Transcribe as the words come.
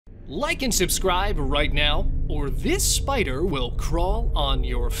Like and subscribe right now, or this spider will crawl on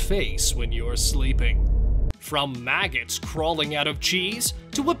your face when you're sleeping. From maggots crawling out of cheese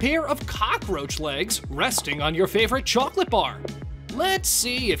to a pair of cockroach legs resting on your favorite chocolate bar. Let's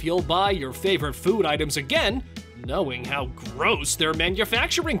see if you'll buy your favorite food items again, knowing how gross their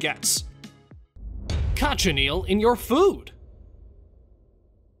manufacturing gets. Cochineal in your food.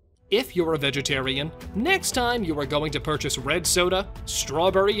 If you're a vegetarian, next time you are going to purchase red soda,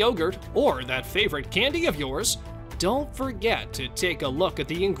 strawberry yogurt, or that favorite candy of yours, don't forget to take a look at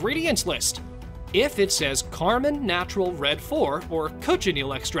the ingredients list. If it says Carmen Natural Red 4 or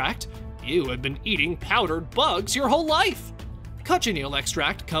cochineal extract, you have been eating powdered bugs your whole life. Cochineal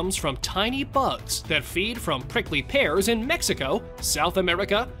extract comes from tiny bugs that feed from prickly pears in Mexico, South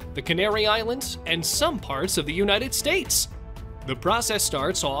America, the Canary Islands, and some parts of the United States. The process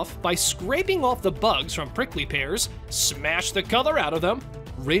starts off by scraping off the bugs from prickly pears, smash the color out of them,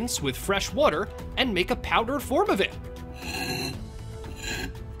 rinse with fresh water, and make a powdered form of it.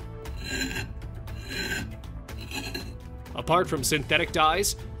 Apart from synthetic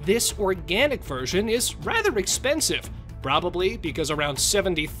dyes, this organic version is rather expensive, probably because around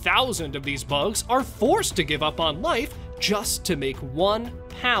 70,000 of these bugs are forced to give up on life just to make 1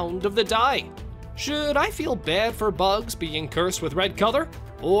 pound of the dye. Should I feel bad for bugs being cursed with red color?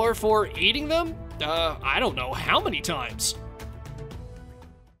 Or for eating them? I don't know how many times.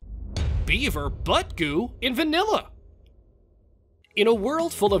 Beaver butt goo in vanilla. In a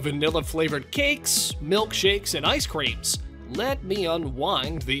world full of vanilla-flavored cakes, milkshakes, and ice creams, let me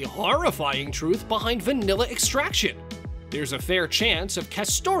unwind the horrifying truth behind vanilla extraction. There's a fair chance of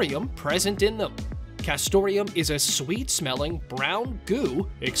castoreum present in them. Castoreum is a sweet-smelling brown goo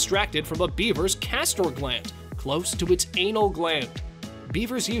extracted from a beaver's castor gland, close to its anal gland.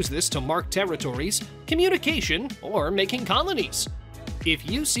 Beavers use this to mark territories, communication, or making colonies. If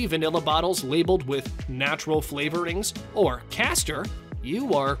you see vanilla bottles labeled with natural flavorings or castor,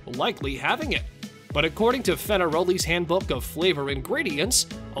 you are likely having it. But according to Fenaroli's Handbook of Flavor Ingredients,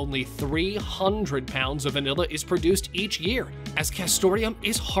 only 300 pounds of vanilla is produced each year, as castoreum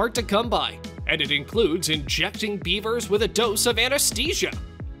is hard to come by, and it includes injecting beavers with a dose of anesthesia.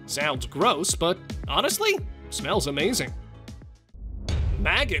 Sounds gross, but honestly, smells amazing.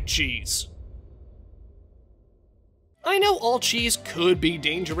 Maggot cheese. I know all cheese could be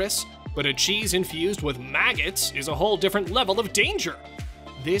dangerous, but a cheese infused with maggots is a whole different level of danger.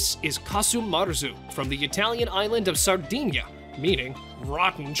 This is casu marzu from the Italian island of Sardinia, meaning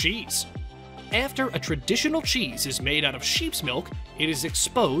rotten cheese. After a traditional cheese is made out of sheep's milk, it is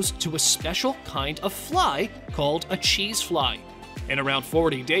exposed to a special kind of fly called a cheese fly. In around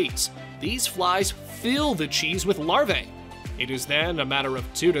 40 days, these flies fill the cheese with larvae. It is then a matter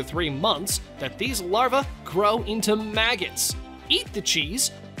of 2 to 3 months that these larvae grow into maggots, eat the cheese,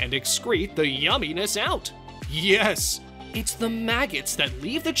 and excrete the yumminess out. Yes! It's the maggots that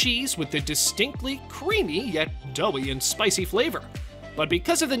leave the cheese with the distinctly creamy yet doughy and spicy flavor. But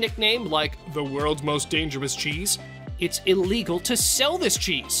because of the nickname like the world's most dangerous cheese, it's illegal to sell this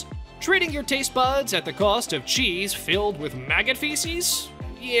cheese. Treating your taste buds at the cost of cheese filled with maggot feces?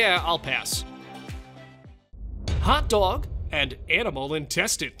 Yeah, I'll pass. Hot dog and animal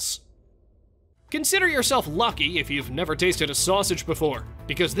intestines. Consider yourself lucky if you've never tasted a sausage before,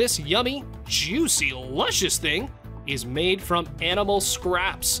 because this yummy, juicy, luscious thing is made from animal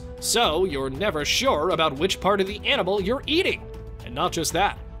scraps, so you're never sure about which part of the animal you're eating. And not just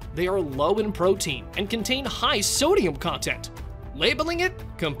that, they are low in protein and contain high sodium content. Labeling it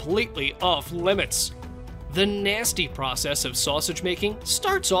completely off limits. The nasty process of sausage making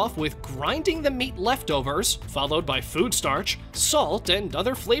starts off with grinding the meat leftovers, followed by food starch, salt, and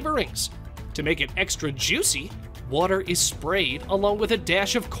other flavorings. To make it extra juicy, water is sprayed along with a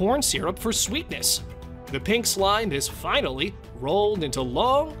dash of corn syrup for sweetness. The pink slime is finally rolled into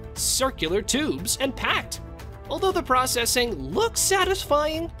long, circular tubes and packed. Although the processing looks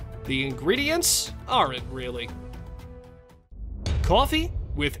satisfying, the ingredients aren't really. Coffee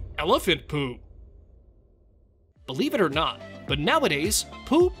with elephant poo. Believe it or not, but nowadays,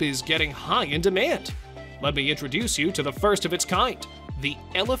 poop is getting high in demand. Let me introduce you to the first of its kind, the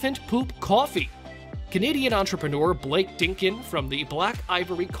elephant poop coffee. Canadian entrepreneur Blake Dinkin from the Black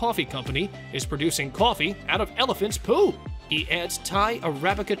Ivory Coffee Company is producing coffee out of elephant's poo. He adds Thai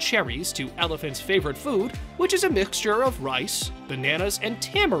Arabica cherries to elephant's favorite food, which is a mixture of rice, bananas, and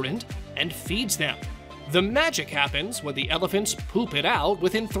tamarind, and feeds them. The magic happens when the elephants poop it out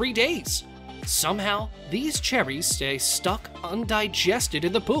within 3 days. Somehow, these cherries stay stuck undigested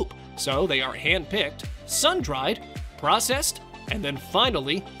in the poop, so they are hand-picked, sun-dried, processed, and then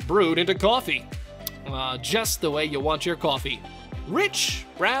finally brewed into coffee. Just the way you want your coffee. Rich,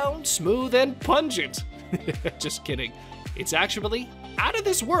 brown, smooth, and pungent. Just kidding. It's actually out of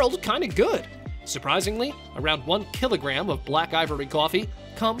this world kind of good. Surprisingly, around 1 kilogram of black ivory coffee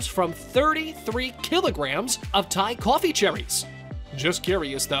comes from 33 kilograms of Thai coffee cherries. Just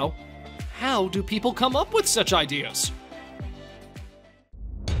curious though, how do people come up with such ideas?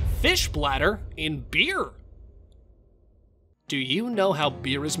 Fish bladder in beer. Do you know how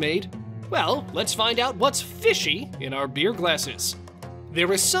beer is made? Well, let's find out what's fishy in our beer glasses.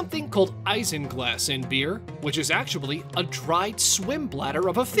 There is something called isinglass in beer, which is actually a dried swim bladder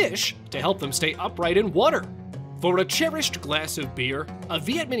of a fish to help them stay upright in water. For a cherished glass of beer, a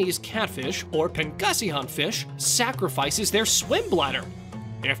Vietnamese catfish or pangasihan fish sacrifices their swim bladder.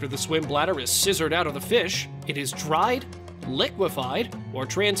 After the swim bladder is scissored out of the fish, it is dried, liquefied, or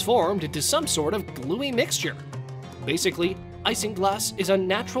transformed into some sort of gluey mixture. Basically, isinglass is a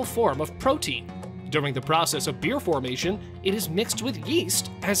natural form of protein. During the process of beer formation, it is mixed with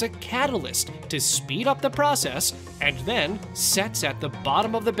yeast as a catalyst to speed up the process and then sets at the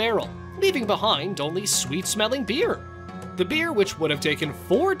bottom of the barrel, leaving behind only sweet-smelling beer. The beer, which would have taken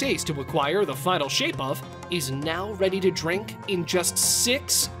 4 days to acquire the final shape of, is now ready to drink in just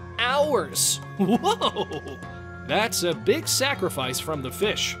 6 hours. Whoa! That's a big sacrifice from the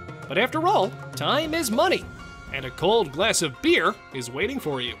fish. But after all, time is money, and a cold glass of beer is waiting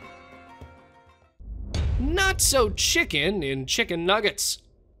for you. Not so chicken in chicken nuggets.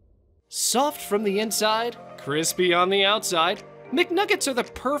 Soft from the inside, crispy on the outside, McNuggets are the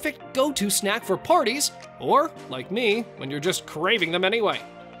perfect go-to snack for parties, or, like me, when you're just craving them anyway.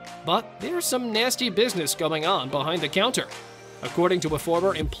 But there's some nasty business going on behind the counter. According to a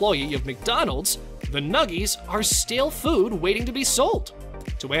former employee of McDonald's, the Nuggies are stale food waiting to be sold.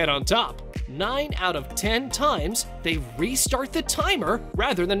 To add on top, 9 out of 10 times they restart the timer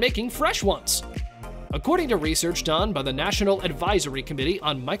rather than making fresh ones. According to research done by the National Advisory Committee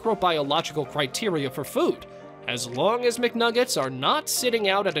on Microbiological Criteria for Food, as long as McNuggets are not sitting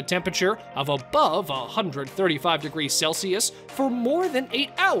out at a temperature of above 135 degrees Celsius for more than 8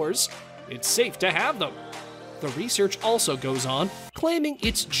 hours, it's safe to have them. The research also goes on, claiming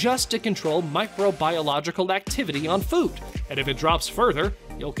it's just to control microbiological activity on food, and if it drops further,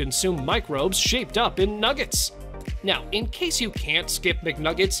 you'll consume microbes shaped up in nuggets. Now, in case you can't skip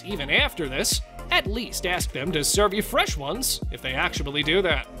McNuggets even after this, at least ask them to serve you fresh ones if they actually do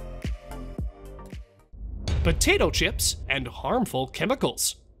that. Potato chips and harmful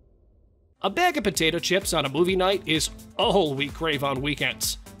chemicals. A bag of potato chips on a movie night is all we crave on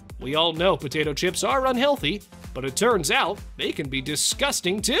weekends. We all know potato chips are unhealthy, but it turns out they can be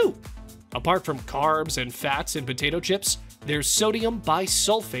disgusting too. Apart from carbs and fats in potato chips, there's sodium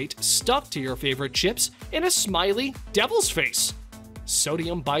bisulfate stuck to your favorite chips in a smiley devil's face.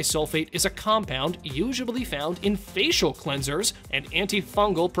 Sodium bisulfate is a compound usually found in facial cleansers and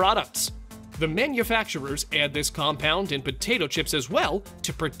antifungal products. The manufacturers add this compound in potato chips as well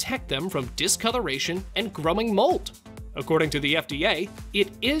to protect them from discoloration and growing mold. According to the FDA,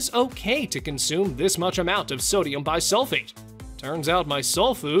 it is okay to consume this much amount of sodium bisulfate. Turns out my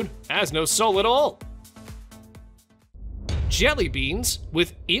soul food has no soul at all. Jelly beans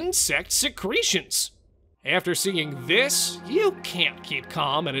with insect secretions. After seeing this, you can't keep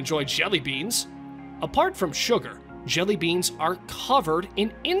calm and enjoy jelly beans. Apart from sugar, jelly beans are covered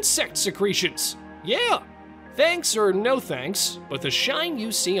in insect secretions. Yeah, thanks or no thanks, but the shine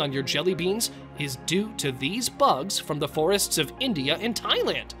you see on your jelly beans is due to these bugs from the forests of India and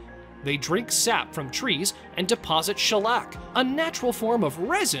Thailand. They drink sap from trees and deposit shellac, a natural form of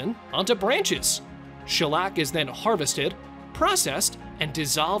resin, onto branches. Shellac is then harvested, processed, and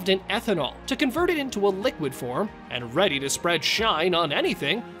dissolved in ethanol to convert it into a liquid form and ready to spread shine on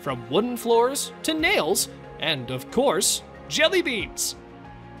anything from wooden floors to nails and, of course, jelly beans.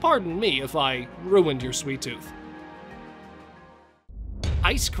 Pardon me if I ruined your sweet tooth.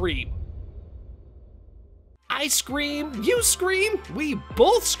 Ice cream. I scream, you scream, we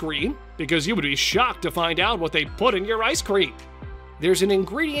both scream, because you would be shocked to find out what they put in your ice cream. There's an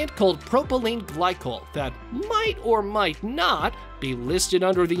ingredient called propylene glycol that might or might not be listed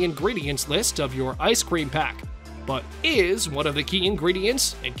under the ingredients list of your ice cream pack, but is one of the key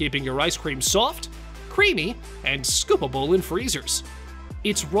ingredients in keeping your ice cream soft, creamy, and scoopable in freezers.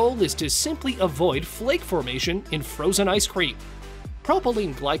 Its role is to simply avoid flake formation in frozen ice cream.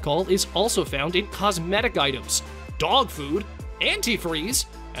 Propylene glycol is also found in cosmetic items, dog food, antifreeze,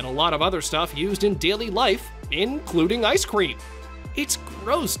 and a lot of other stuff used in daily life, including ice cream. It's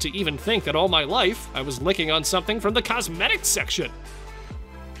gross to even think that all my life I was licking on something from the cosmetics section.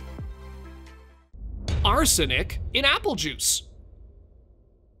 Arsenic in apple juice.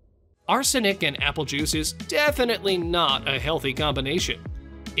 Arsenic and apple juice is definitely not a healthy combination.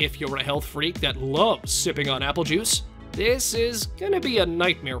 If you're a health freak that loves sipping on apple juice, this is gonna be a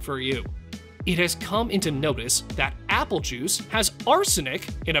nightmare for you. It has come into notice that apple juice has arsenic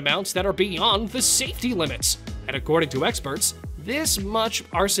in amounts that are beyond the safety limits, and according to experts, this much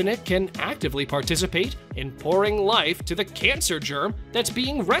arsenic can actively participate in pouring life to the cancer germ that's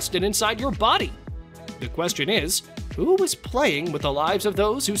being rested inside your body. The question is, who is playing with the lives of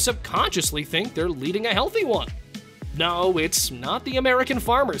those who subconsciously think they're leading a healthy one? No, it's not the American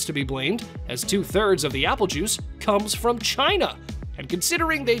farmers to be blamed, as 2/3 of the apple juice comes from China. And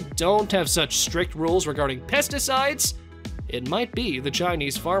considering they don't have such strict rules regarding pesticides, it might be the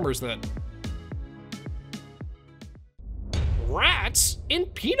Chinese farmers then. Rats in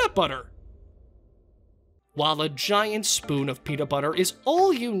peanut butter. While a giant spoon of peanut butter is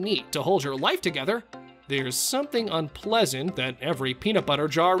all you need to hold your life together, there's something unpleasant that every peanut butter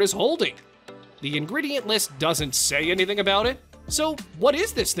jar is holding. The ingredient list doesn't say anything about it, so what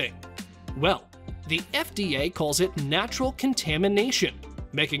is this thing? Well, the FDA calls it natural contamination,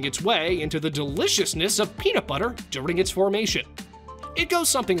 making its way into the deliciousness of peanut butter during its formation. It goes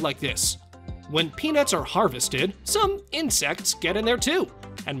something like this. When peanuts are harvested, some insects get in there too,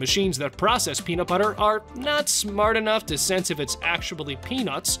 and machines that process peanut butter are not smart enough to sense if it's actually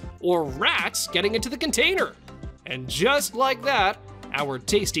peanuts or rats getting into the container. And just like that, our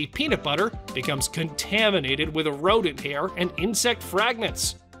tasty peanut butter becomes contaminated with rodent hair and insect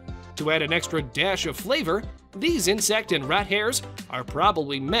fragments. To add an extra dash of flavor, these insect and rat hairs are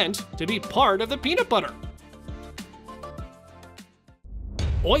probably meant to be part of the peanut butter.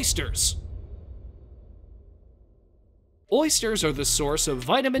 Oysters. Oysters are the source of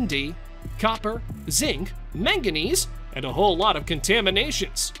vitamin D, copper, zinc, manganese, and a whole lot of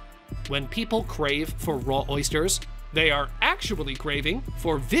contaminations. When people crave for raw oysters, they are actually craving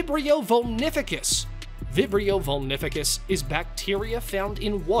for Vibrio vulnificus. Vibrio vulnificus is bacteria found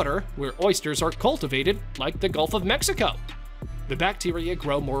in water where oysters are cultivated, like the Gulf of Mexico. The bacteria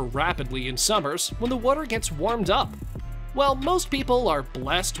grow more rapidly in summers when the water gets warmed up. While most people are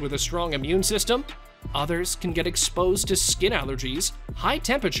blessed with a strong immune system, others can get exposed to skin allergies, high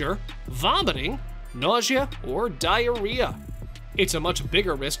temperature, vomiting, nausea, or diarrhea. It's a much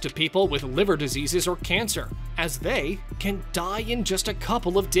bigger risk to people with liver diseases or cancer, as they can die in just a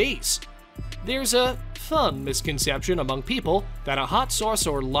couple of days. There's a fun misconception among people that a hot sauce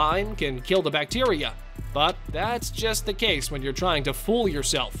or lime can kill the bacteria, but that's just the case when you're trying to fool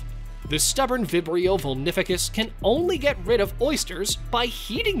yourself. The stubborn Vibrio vulnificus can only get rid of oysters by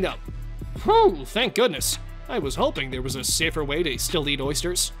heating them. Whew, thank goodness. I was hoping there was a safer way to still eat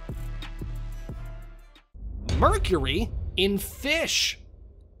oysters. Mercury in fish.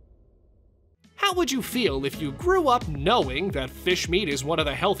 How would you feel if you grew up knowing that fish meat is one of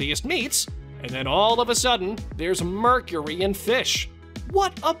the healthiest meats, and then all of a sudden, there's mercury in fish?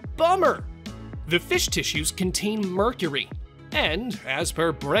 What a bummer! The fish tissues contain mercury, and as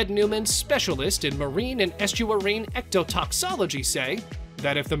per Brett Newman, specialist in marine and estuarine ectotoxicology, say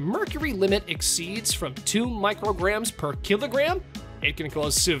that if the mercury limit exceeds from 2 micrograms per kilogram, it can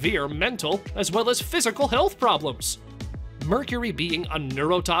cause severe mental as well as physical health problems. Mercury being a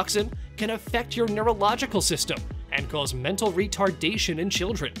neurotoxin can affect your neurological system and cause mental retardation in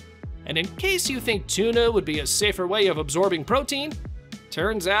children. And in case you think tuna would be a safer way of absorbing protein,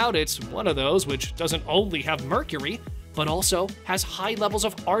 turns out it's one of those which doesn't only have mercury, but also has high levels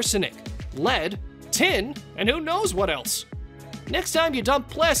of arsenic, lead, tin, and who knows what else. Next time you dump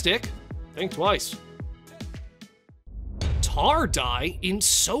plastic, think twice. Tar dye in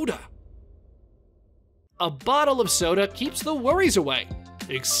soda. A bottle of soda keeps the worries away,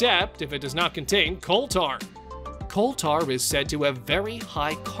 except if it does not contain coal tar. Coal tar is said to have very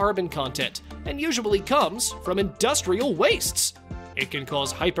high carbon content and usually comes from industrial wastes. It can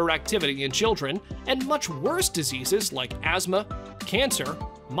cause hyperactivity in children and much worse diseases like asthma, cancer,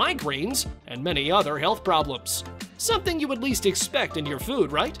 migraines, and many other health problems. Something you would least expect in your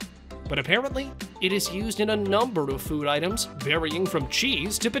food, right? But apparently, it is used in a number of food items, varying from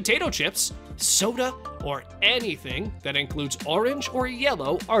cheese to potato chips, soda, or anything that includes orange or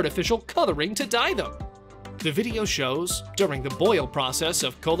yellow artificial coloring to dye them. The video shows, during the boil process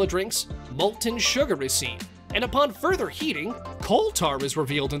of cola drinks, molten sugar is seen, and upon further heating, coal tar is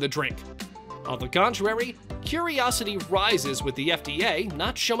revealed in the drink. On the contrary, curiosity rises with the FDA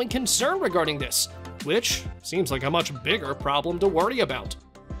not showing concern regarding this, which seems like a much bigger problem to worry about.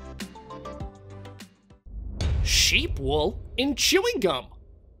 Sheep wool in chewing gum.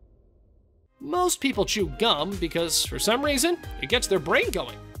 Most people chew gum because, for some reason, it gets their brain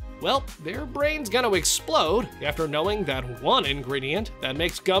going. Well, their brain's gonna explode after knowing that one ingredient that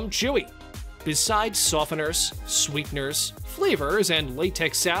makes gum chewy. Besides softeners, sweeteners, flavors, and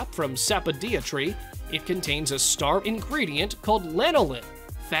latex sap from sapodilla tree, it contains a star ingredient called lanolin,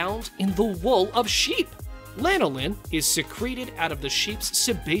 found in the wool of sheep. Lanolin is secreted out of the sheep's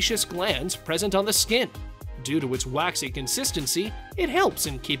sebaceous glands present on the skin. Due to its waxy consistency, it helps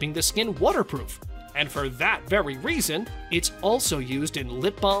in keeping the skin waterproof. And for that very reason, it's also used in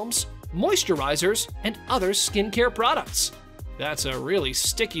lip balms, moisturizers, and other skincare products. That's a really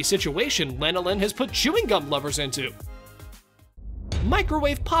sticky situation lanolin has put chewing gum lovers into.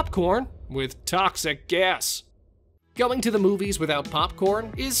 Microwave popcorn with toxic gas. Going to the movies without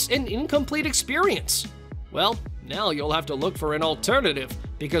popcorn is an incomplete experience. Well, now you'll have to look for an alternative,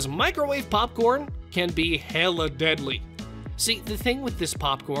 because microwave popcorn can be hella deadly. See, the thing with this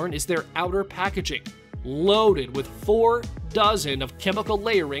popcorn is their outer packaging, loaded with 4 dozen of chemical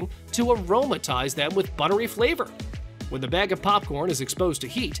layering to aromatize them with buttery flavor. When the bag of popcorn is exposed to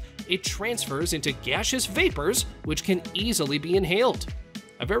heat, it transfers into gaseous vapors which can easily be inhaled.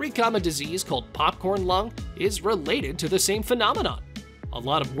 A very common disease called popcorn lung is related to the same phenomenon. A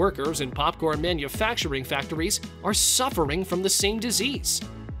lot of workers in popcorn manufacturing factories are suffering from the same disease.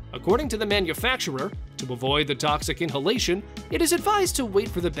 According to the manufacturer, to avoid the toxic inhalation, it is advised to wait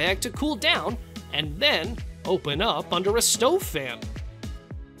for the bag to cool down and then open up under a stove fan.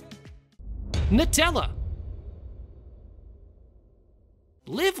 Nutella.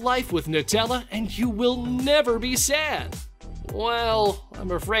 Live life with Nutella and you will never be sad. Well,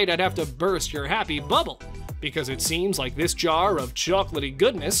 I'm afraid I'd have to burst your happy bubble, because it seems like this jar of chocolatey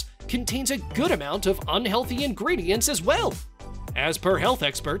goodness contains a good amount of unhealthy ingredients as well. As per health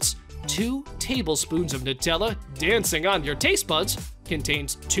experts, 2 tablespoons of Nutella dancing on your taste buds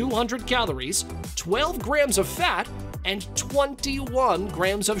contains 200 calories, 12 grams of fat, and 21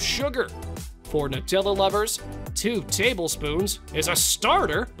 grams of sugar. For Nutella lovers, 2 tablespoons is a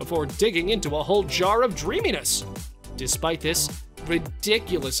starter before digging into a whole jar of dreaminess. Despite this,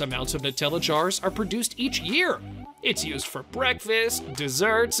 ridiculous amounts of Nutella jars are produced each year. It's used for breakfast,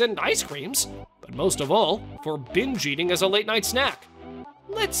 desserts, and ice creams, but most of all, for binge eating as a late-night snack.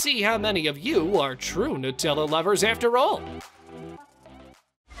 Let's see how many of you are true Nutella lovers after all.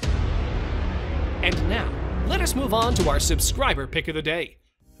 And now, let us move on to our subscriber pick of the day.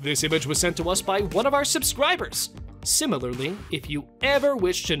 This image was sent to us by one of our subscribers. Similarly, if you ever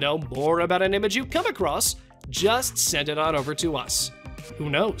wish to know more about an image you come across, just send it on over to us. Who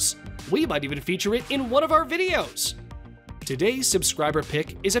knows, we might even feature it in one of our videos. Today's subscriber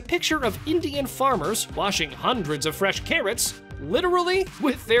pick is a picture of Indian farmers washing hundreds of fresh carrots, literally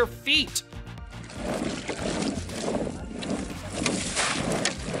with their feet.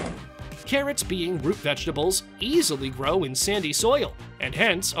 Carrots, being root vegetables, easily grow in sandy soil, and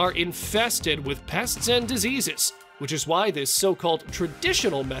hence are infested with pests and diseases, which is why this so-called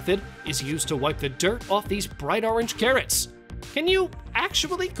traditional method is used to wipe the dirt off these bright orange carrots. Can you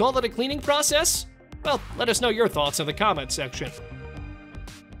actually call it a cleaning process? Well, let us know your thoughts in the comments section.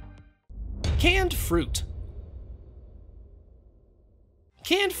 Canned fruit.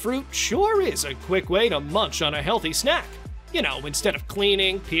 Canned fruit sure is a quick way to munch on a healthy snack. You know, instead of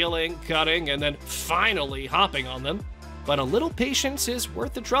cleaning, peeling, cutting, and then finally hopping on them. But a little patience is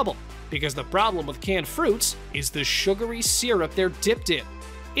worth the trouble, because the problem with canned fruits is the sugary syrup they're dipped in.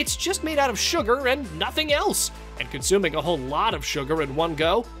 It's just made out of sugar and nothing else, and consuming a whole lot of sugar in one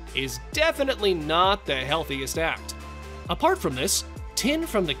go is definitely not the healthiest act. Apart from this, tin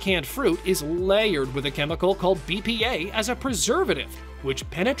from the canned fruit is layered with a chemical called BPA as a preservative, which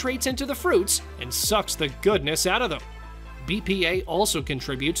penetrates into the fruits and sucks the goodness out of them. BPA also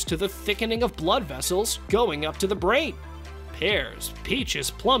contributes to the thickening of blood vessels going up to the brain. Pears,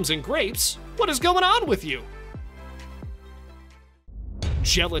 peaches, plums, and grapes, what is going on with you?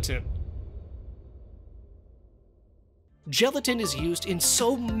 Gelatin. Gelatin is used in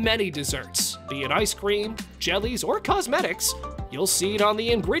so many desserts, be it ice cream, jellies, or cosmetics. You'll see it on the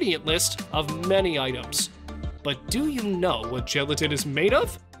ingredient list of many items. But do you know what gelatin is made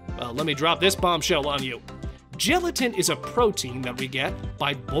of? Well, let me drop this bombshell on you. Gelatin is a protein that we get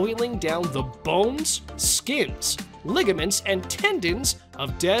by boiling down the bones, skins, ligaments, and tendons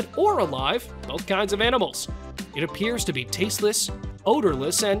of dead or alive, both kinds of animals. It appears to be tasteless,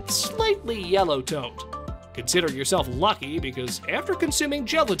 odorless, and slightly yellow-toned. Consider yourself lucky, because after consuming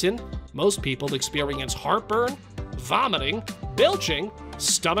gelatin, most people experience heartburn, vomiting, belching,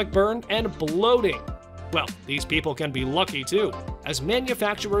 stomach burn, and bloating. Well, these people can be lucky too, as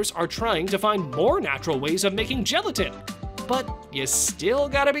manufacturers are trying to find more natural ways of making gelatin. But you still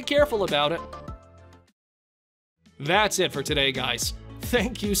gotta be careful about it. That's it for today, guys.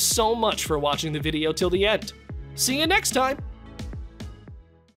 Thank you so much for watching the video till the end. See you next time!